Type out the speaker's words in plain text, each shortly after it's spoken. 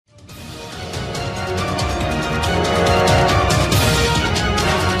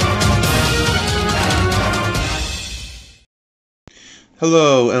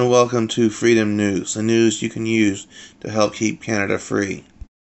Hello and welcome to Freedom News, the news you can use to help keep Canada free.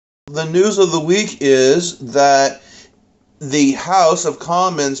 The news of the week is that the House of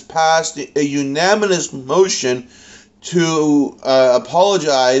Commons passed a unanimous motion to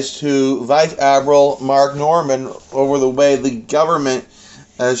apologize to Vice Admiral Mark Norman over the way the government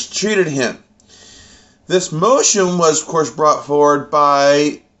has treated him. This motion was, of course, brought forward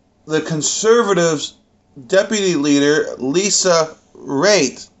by the Conservatives' Deputy Leader, Lisa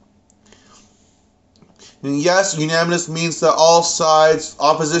Raitt. And yes, unanimous means that all sides,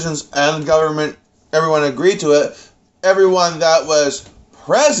 oppositions and government, everyone agreed to it. Everyone that was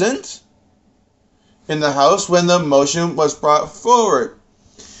present in the House when the motion was brought forward.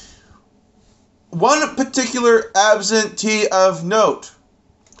 One particular absentee of note,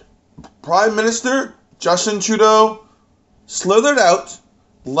 Prime Minister Justin Trudeau slithered out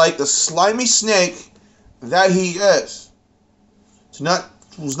like the slimy snake that he is.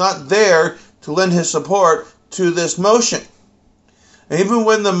 Was not there to lend his support to this motion. And even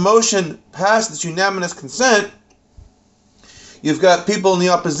when the motion passed this unanimous consent, you've got people in the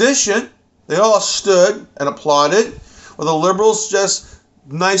opposition, they all stood and applauded, while the Liberals just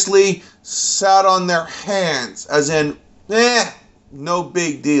nicely sat on their hands, as in, no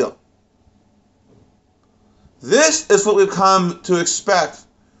big deal. This is what we've come to expect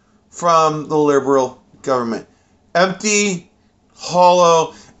from the Liberal government. Empty,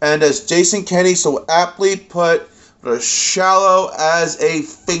 hollow, and as Jason Kenney so aptly put, as shallow as a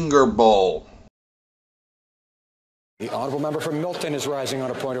finger bowl. The honourable member from Milton is rising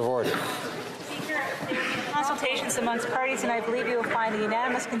on a point of order. Speaker, there have been consultations amongst parties, and I believe you will find the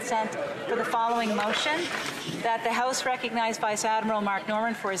unanimous consent for the following motion: that the House recognize Vice Admiral Mark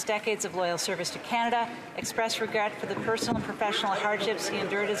Norman for his decades of loyal service to Canada, express regret for the personal and professional hardships he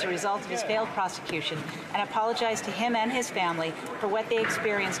endured as a result of his failed prosecution, and apologize to him and his family for what they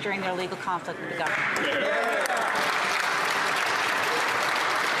experienced during their legal conflict with the government.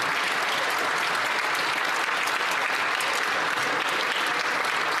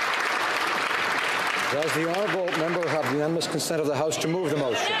 Does the honourable member have the unanimous consent of the House to move the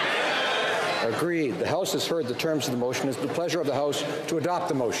motion? Agreed. The House has heard the terms of the motion. It is the pleasure of the House to adopt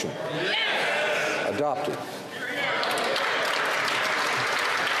the motion. Adopted.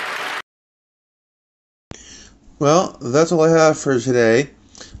 Well, that's all I have for today.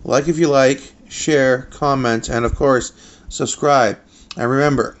 Like if you like, share, comment, and of course, subscribe. And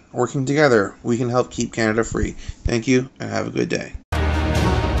remember, working together, we can help keep Canada free. Thank you, and have a good day.